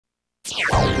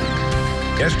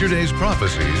Yesterday's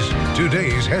prophecies,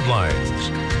 today's headlines.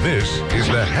 This is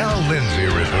the Hal Lindsey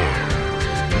Report.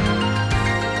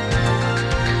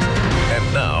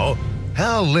 And now,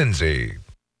 Hal Lindsey.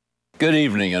 Good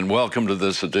evening and welcome to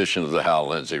this edition of the Hal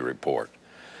Lindsey Report.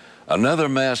 Another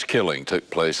mass killing took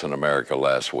place in America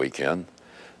last weekend.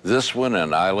 This one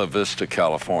in Isla Vista,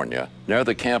 California, near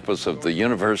the campus of the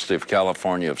University of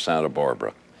California of Santa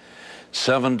Barbara.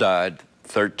 7 died,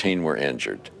 13 were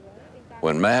injured.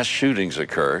 When mass shootings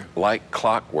occur, like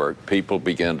clockwork, people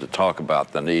begin to talk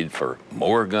about the need for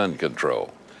more gun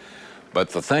control.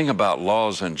 But the thing about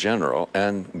laws in general,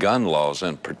 and gun laws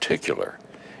in particular,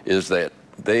 is that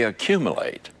they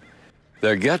accumulate.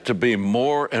 There get to be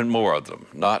more and more of them,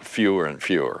 not fewer and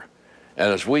fewer.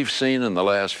 And as we've seen in the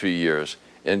last few years,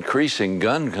 increasing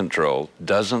gun control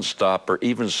doesn't stop or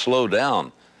even slow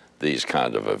down these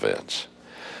kind of events.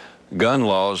 Gun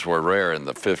laws were rare in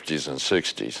the 50s and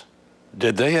 60s.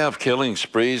 Did they have killing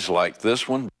sprees like this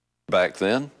one back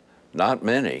then? Not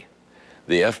many.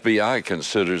 The FBI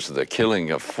considers the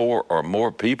killing of 4 or more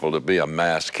people to be a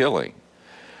mass killing.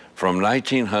 From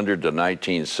 1900 to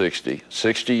 1960,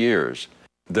 60 years,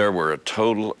 there were a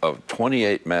total of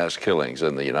 28 mass killings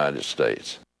in the United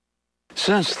States.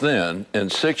 Since then, in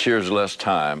 6 years less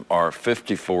time, or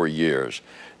 54 years,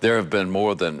 there have been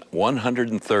more than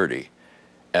 130,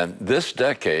 and this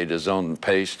decade is on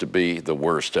pace to be the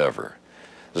worst ever.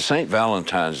 The St.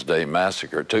 Valentine's Day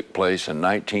massacre took place in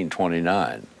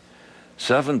 1929.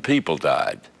 7 people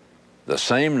died, the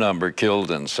same number killed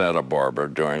in Santa Barbara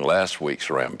during last week's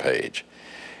rampage.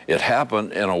 It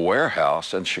happened in a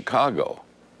warehouse in Chicago,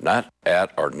 not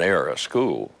at or near a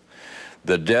school.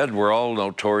 The dead were all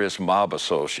notorious mob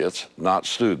associates, not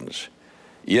students.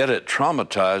 Yet it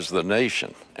traumatized the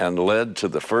nation and led to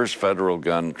the first federal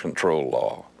gun control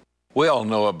law. We all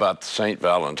know about the St.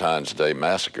 Valentine's Day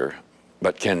massacre.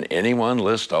 But can anyone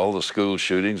list all the school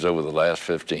shootings over the last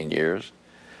 15 years?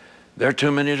 There are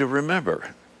too many to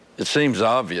remember. It seems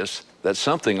obvious that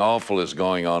something awful is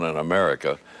going on in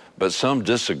America, but some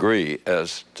disagree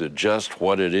as to just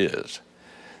what it is.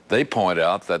 They point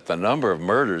out that the number of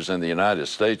murders in the United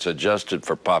States adjusted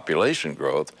for population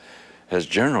growth has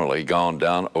generally gone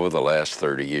down over the last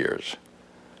 30 years.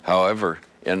 However,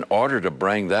 in order to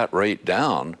bring that rate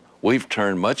down, we've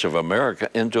turned much of America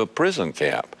into a prison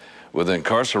camp, with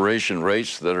incarceration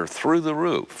rates that are through the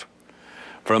roof.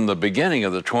 From the beginning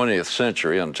of the 20th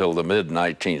century until the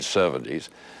mid-1970s,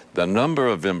 the number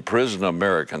of imprisoned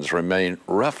Americans remained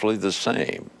roughly the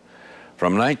same.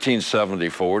 From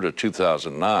 1974 to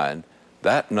 2009,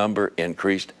 that number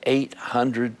increased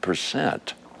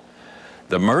 800%.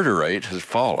 The murder rate has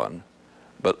fallen,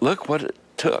 but look what it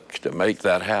took to make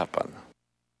that happen.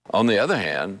 On the other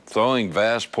hand, throwing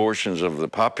vast portions of the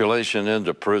population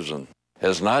into prison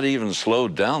has not even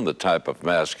slowed down the type of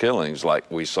mass killings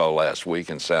like we saw last week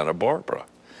in Santa Barbara.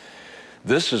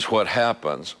 This is what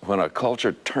happens when a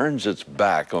culture turns its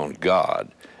back on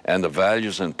God and the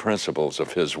values and principles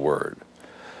of His Word.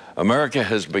 America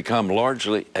has become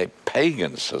largely a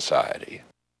pagan society.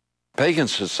 Pagan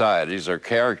societies are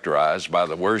characterized by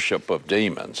the worship of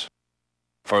demons.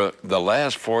 For the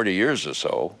last 40 years or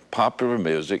so, popular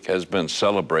music has been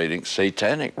celebrating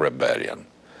satanic rebellion.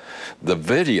 The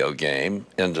video game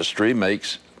industry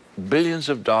makes billions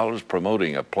of dollars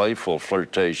promoting a playful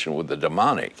flirtation with the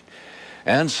demonic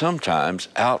and sometimes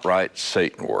outright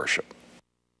Satan worship.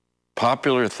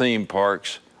 Popular theme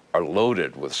parks are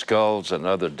loaded with skulls and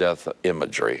other death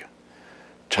imagery.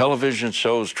 Television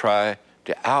shows try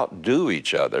to outdo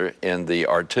each other in the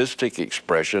artistic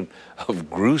expression of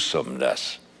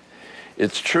gruesomeness.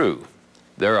 It's true,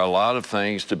 there are a lot of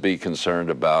things to be concerned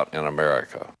about in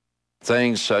America.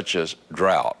 Things such as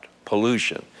drought,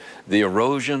 pollution, the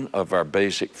erosion of our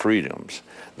basic freedoms,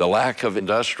 the lack of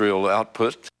industrial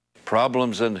output,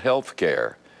 problems in health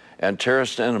care, and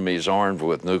terrorist enemies armed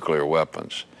with nuclear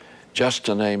weapons, just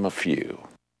to name a few.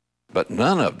 But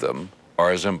none of them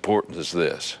are as important as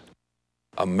this.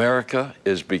 America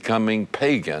is becoming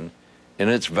pagan in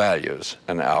its values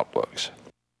and outlooks.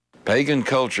 Pagan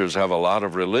cultures have a lot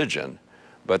of religion,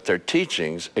 but their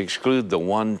teachings exclude the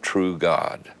one true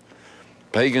God.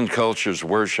 Pagan cultures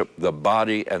worship the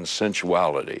body and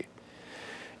sensuality.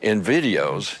 In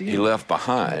videos he left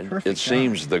behind, it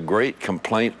seems the great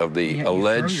complaint of the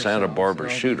alleged Santa Barbara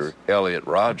shooter, Elliot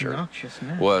Rodger,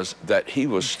 was that he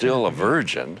was still a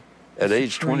virgin at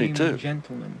age 22.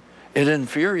 It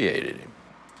infuriated him.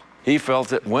 He felt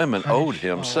that women owed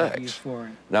him sex.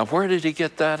 Now, where did he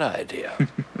get that idea?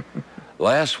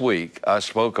 Last week, I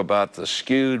spoke about the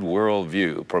skewed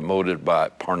worldview promoted by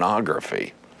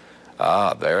pornography.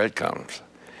 Ah, there it comes.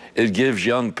 It gives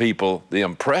young people the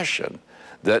impression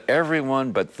that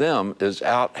everyone but them is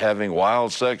out having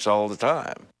wild sex all the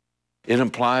time. It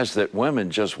implies that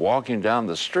women just walking down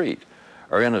the street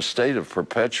are in a state of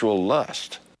perpetual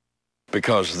lust.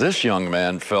 Because this young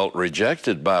man felt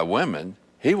rejected by women,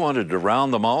 he wanted to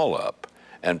round them all up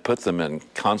and put them in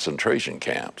concentration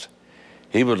camps.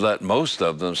 He would let most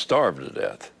of them starve to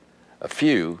death. A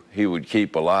few he would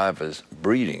keep alive as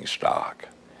breeding stock.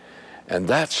 And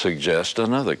that suggests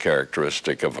another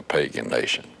characteristic of a pagan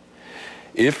nation.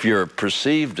 If you're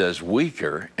perceived as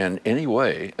weaker in any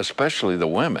way, especially the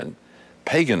women,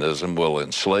 paganism will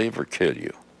enslave or kill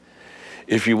you.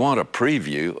 If you want a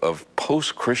preview of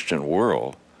post-Christian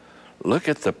world, look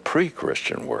at the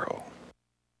pre-Christian world.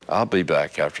 I'll be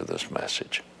back after this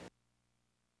message.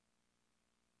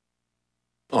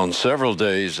 On several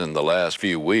days in the last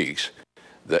few weeks,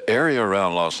 the area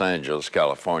around Los Angeles,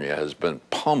 California, has been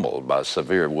pummeled by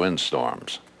severe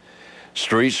windstorms.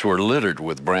 Streets were littered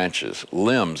with branches,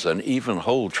 limbs, and even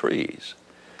whole trees.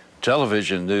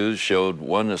 Television news showed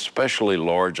one especially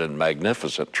large and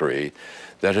magnificent tree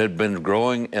that had been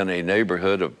growing in a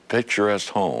neighborhood of picturesque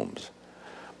homes.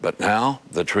 But now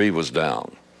the tree was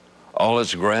down. All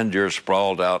its grandeur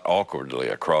sprawled out awkwardly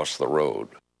across the road.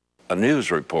 A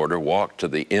news reporter walked to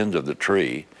the end of the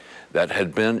tree that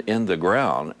had been in the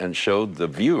ground and showed the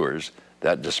viewers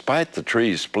that despite the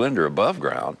tree's splendor above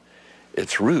ground,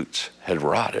 its roots had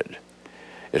rotted.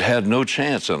 It had no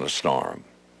chance in a storm.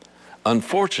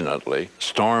 Unfortunately,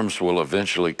 storms will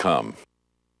eventually come.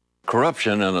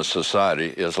 Corruption in a society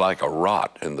is like a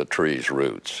rot in the tree's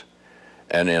roots.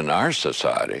 And in our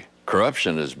society,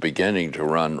 corruption is beginning to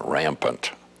run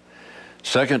rampant.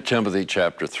 2 Timothy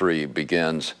chapter 3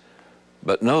 begins,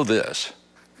 "But know this,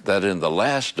 that in the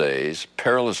last days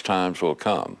perilous times will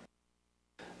come."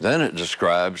 Then it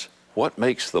describes what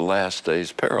makes the last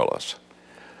days perilous.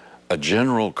 A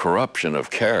general corruption of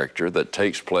character that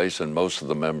takes place in most of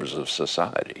the members of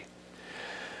society.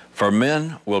 For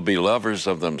men will be lovers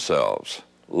of themselves,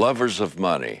 lovers of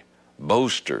money,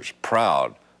 boasters,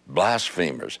 proud,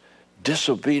 blasphemers,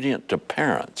 disobedient to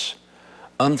parents,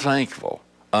 unthankful,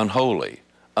 unholy,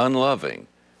 unloving,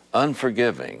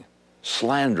 unforgiving,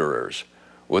 slanderers,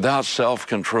 without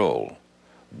self-control,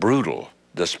 brutal,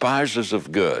 despisers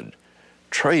of good,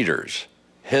 traitors,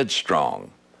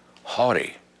 headstrong,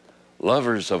 haughty,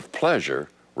 lovers of pleasure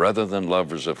rather than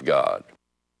lovers of God,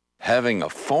 having a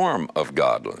form of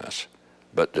godliness,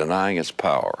 but denying its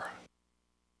power.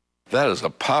 That is a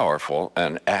powerful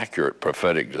and accurate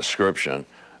prophetic description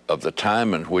of the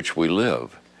time in which we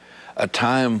live, a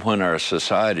time when our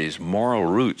society's moral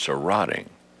roots are rotting.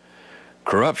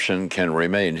 Corruption can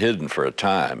remain hidden for a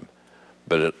time,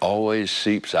 but it always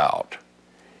seeps out.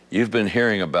 You've been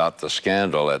hearing about the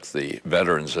scandal at the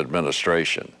Veterans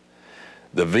Administration.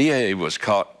 The VA was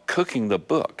caught cooking the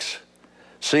books.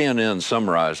 CNN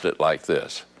summarized it like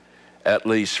this: at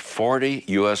least 40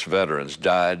 U.S. veterans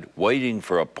died waiting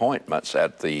for appointments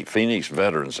at the Phoenix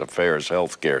Veterans Affairs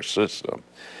healthcare system,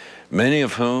 many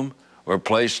of whom were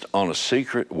placed on a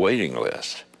secret waiting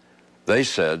list. They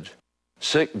said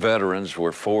sick veterans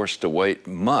were forced to wait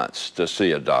months to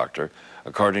see a doctor,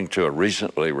 according to a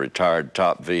recently retired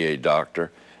top VA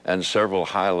doctor and several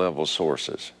high-level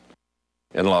sources.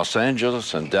 In Los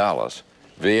Angeles and Dallas,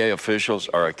 VA officials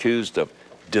are accused of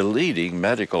deleting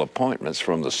medical appointments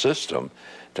from the system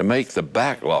to make the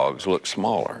backlogs look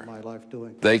smaller.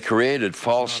 They created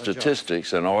false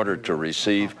statistics in order to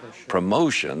receive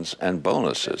promotions and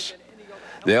bonuses.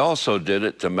 They also did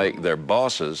it to make their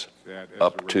bosses,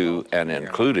 up to and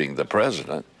including the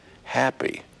president,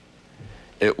 happy.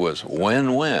 It was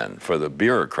win-win for the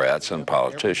bureaucrats and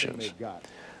politicians,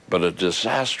 but a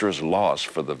disastrous loss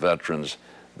for the veterans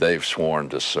they've sworn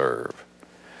to serve.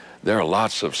 There are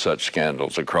lots of such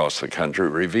scandals across the country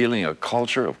revealing a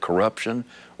culture of corruption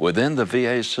within the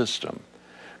VA system.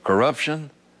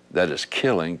 Corruption that is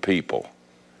killing people.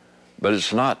 But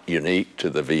it's not unique to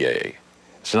the VA.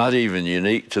 It's not even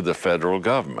unique to the federal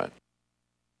government.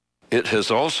 It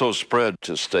has also spread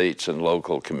to states and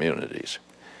local communities.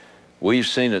 We've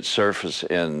seen it surface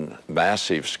in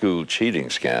massive school cheating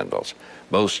scandals,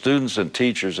 both students and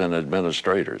teachers and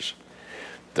administrators.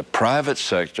 The private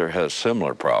sector has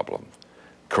similar problems.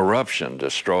 Corruption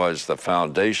destroys the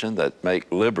foundation that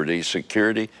make liberty,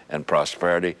 security, and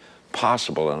prosperity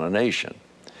possible in a nation.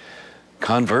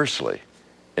 Conversely,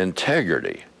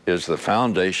 integrity is the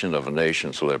foundation of a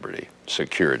nation's liberty,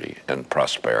 security, and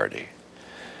prosperity.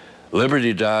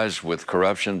 Liberty dies with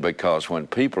corruption because when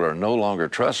people are no longer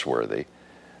trustworthy,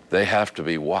 they have to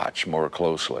be watched more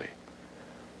closely.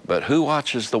 But who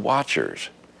watches the watchers?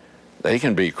 They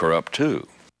can be corrupt too.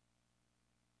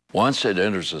 Once it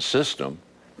enters the system,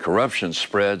 corruption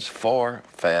spreads far,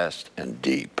 fast, and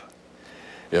deep.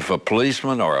 If a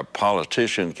policeman or a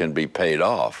politician can be paid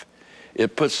off,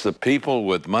 it puts the people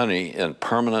with money in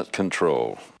permanent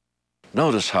control.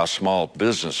 Notice how small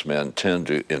businessmen tend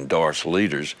to endorse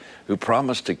leaders who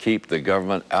promise to keep the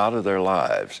government out of their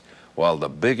lives, while the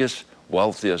biggest,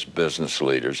 wealthiest business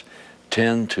leaders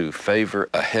tend to favor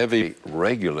a heavy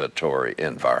regulatory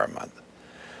environment.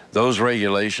 Those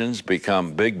regulations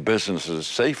become big businesses'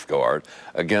 safeguard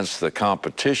against the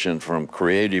competition from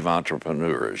creative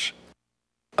entrepreneurs.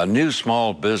 A new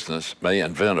small business may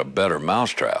invent a better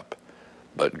mousetrap,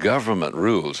 but government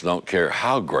rules don't care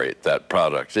how great that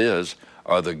product is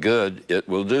or the good it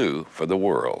will do for the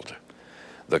world.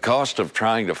 The cost of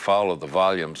trying to follow the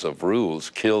volumes of rules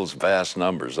kills vast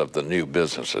numbers of the new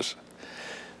businesses.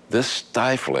 This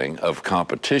stifling of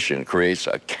competition creates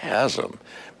a chasm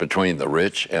between the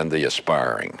rich and the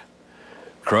aspiring.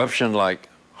 Corruption, like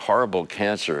horrible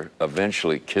cancer,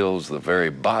 eventually kills the very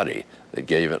body that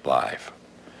gave it life.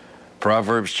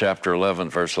 Proverbs chapter 11,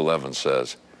 verse 11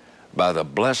 says, "By the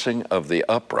blessing of the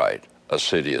upright, a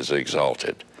city is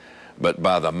exalted, but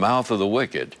by the mouth of the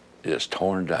wicked, it is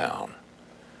torn down."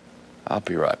 I'll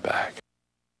be right back.